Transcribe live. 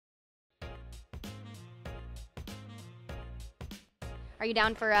Are you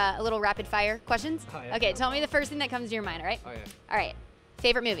down for a little rapid fire questions? Oh, yeah. Okay, tell me the first thing that comes to your mind, all right? Oh, yeah. All right.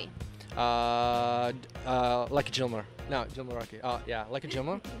 Favorite movie? Lucky Gilmore. No, Gilmore Rocky. Oh, yeah, Lucky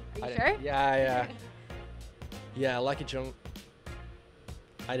Gilmore. Are you sure? Yeah. Yeah, Lucky Gilmore.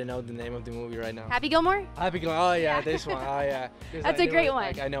 I don't know the name of the movie right now. Happy Gilmore? Happy Gilmore. Oh, yeah, this one. Oh, yeah. 'Cause That's I a knew great it, one.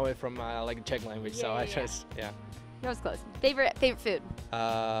 Like, I know it from like Czech language, so I just, yeah. That was close. Favorite food?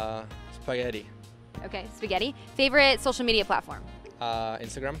 Spaghetti. Okay, spaghetti. Favorite social media platform?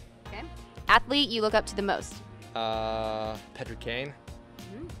 Instagram. Okay. Athlete you look up to the most? Patrick Kane.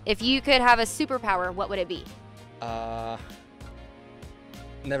 If you could have a superpower, what would it be?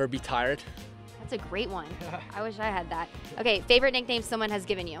 Never be tired. That's a great one. I wish I had that. Okay, favorite nickname someone has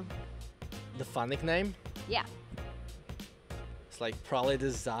given you? The fun nickname. Yeah. It's like probably the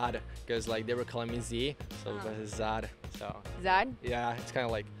Zad, because like they were calling me Z, so it's Zad. So Zad? yeah, it's kind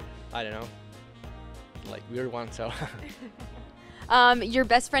of like, I don't know, like weird one. So Your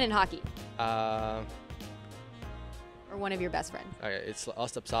best friend in hockey? okay, Or one of your best friends? it's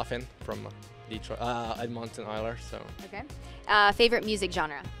Ostap Safin from Detroit, Edmonton Oilers. So Okay. Favorite music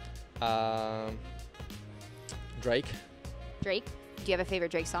genre? Drake. Drake? Do you have a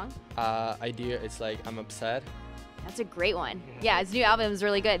favorite Drake song? I do. It's like I'm upset. That's a great one. Yeah, his new album is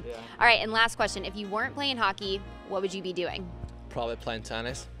really good. Yeah. All right, and last question. If you weren't playing hockey, what would you be doing? Probably playing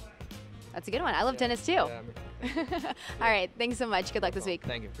tennis. That's a good one. I love tennis too. Yeah, All right, thanks so much. Good luck this week.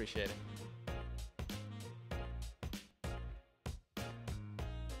 Thank you. Appreciate it.